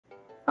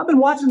I've been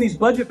watching these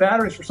budget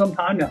batteries for some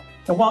time now,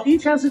 and while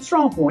each has its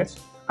strong points,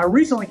 I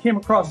recently came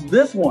across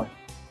this one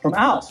from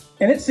AOUSK,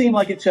 and it seemed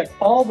like it checked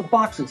all the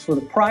boxes for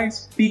the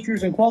price,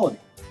 features, and quality.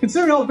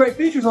 Considering all the great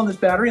features on this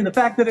battery and the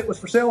fact that it was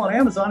for sale on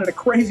Amazon at a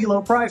crazy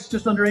low price,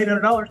 just under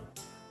 $800,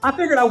 I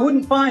figured I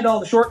wouldn't find all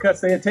the shortcuts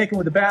they had taken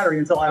with the battery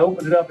until I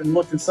opened it up and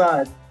looked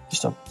inside.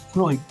 Just a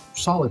really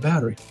solid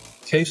battery.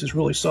 Case is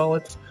really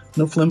solid.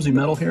 No flimsy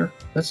metal here.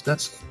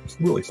 That's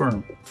really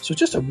firm. So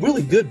just a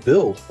really good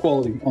build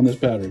quality on this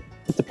battery.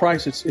 At the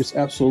price, it's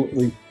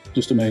absolutely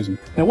just amazing.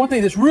 Now, one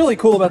thing that's really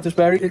cool about this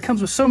battery, it comes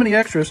with so many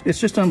extras, it's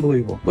just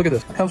unbelievable. Look at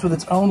this. It comes with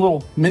its own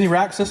little mini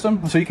rack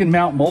system, so you can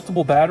mount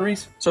multiple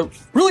batteries. So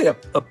really a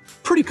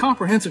pretty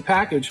comprehensive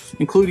package,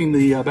 including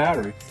the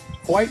battery.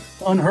 Quite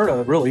unheard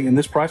of, really, in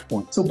this price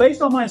point. So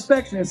based on my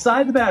inspection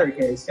inside the battery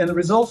case and the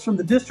results from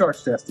the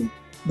discharge testing,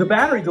 the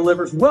battery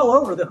delivers well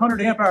over the 100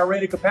 amp hour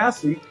rated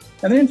capacity,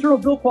 and the internal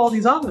build quality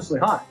is obviously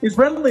high. It's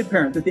readily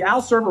apparent that the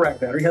AOUSK Server Rack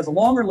battery has a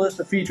longer list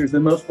of features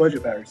than most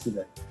budget batteries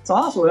today. It's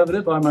also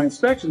evident by my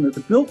inspection that the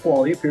build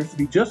quality appears to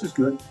be just as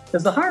good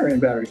as the higher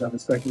end batteries I've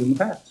inspected in the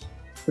past.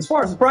 As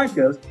far as the price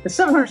goes, at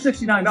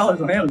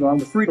 $769 on Amazon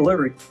with free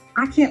delivery,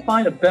 I can't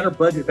find a better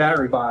budget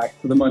battery buy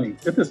for the money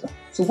at this time.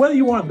 So whether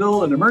you want to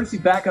build an emergency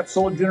backup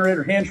solar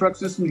generator hand truck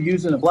system to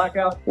use in a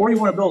blackout, or you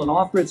want to build an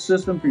off-grid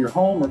system for your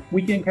home or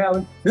weekend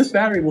cabin, this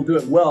battery will do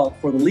it well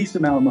for the least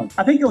amount of money.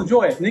 I think you'll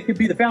enjoy it, and it could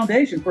be the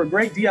foundation for a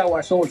great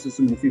DIY solar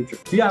system in the future.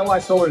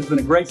 DIY solar has been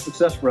a great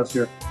success for us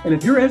here, and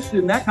if you're interested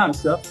in that kind of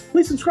stuff,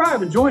 please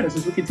subscribe and join us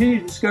as we continue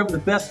to discover the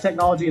best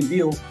technology and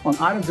deals on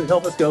items that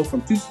help us go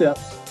from 2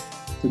 steps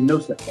to no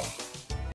steps off.